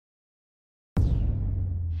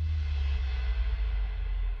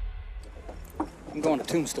I'm going to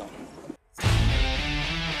Tombstone.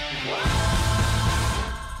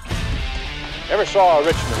 Never saw a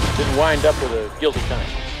rich man that didn't wind up with a guilty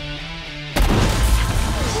conscience.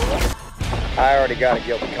 I already got a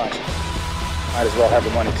guilty conscience. Might as well have the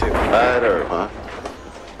money, too. Wyatt Earp, huh?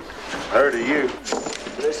 Heard of you.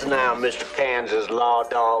 Listen now, Mr. Kansas law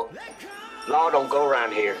dog. Law don't go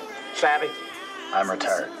around here. Savvy? I'm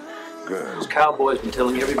retired. Good. Those cowboys been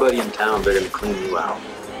telling everybody in town they're gonna clean you out.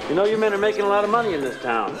 You know, you men are making a lot of money in this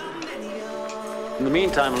town. In the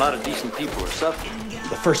meantime, a lot of decent people are suffering.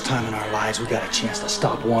 The first time in our lives, we got a chance to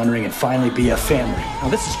stop wandering and finally be a family. Now,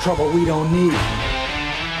 this is trouble we don't need.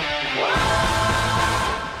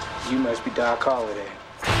 You must be Doc Holliday.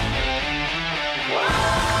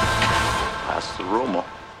 That's the rumor.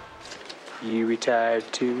 You retired,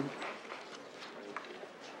 too?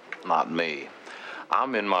 Not me.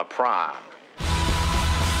 I'm in my prime.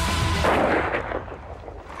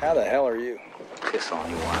 How the hell are you? Piss on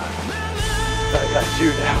you, Wyatt. I got you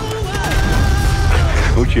now.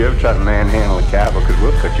 Don't you ever try to manhandle a cowboy, because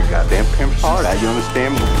we'll cut your goddamn pimp's heart out, you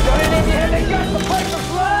understand me?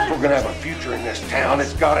 We're gonna have a future in this town.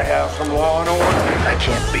 It's gotta have some law and order. I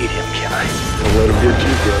can't beat him, can I? Don't let him get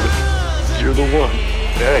you, brother. You're the one.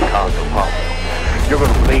 There it comes, Papa. You're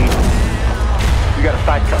gonna bleed. You got a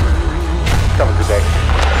fight coming. Coming today.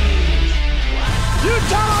 You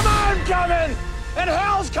tell him I'm coming, and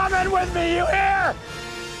hell's coming with me, you hear?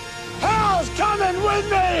 Hell's coming with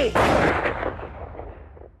me!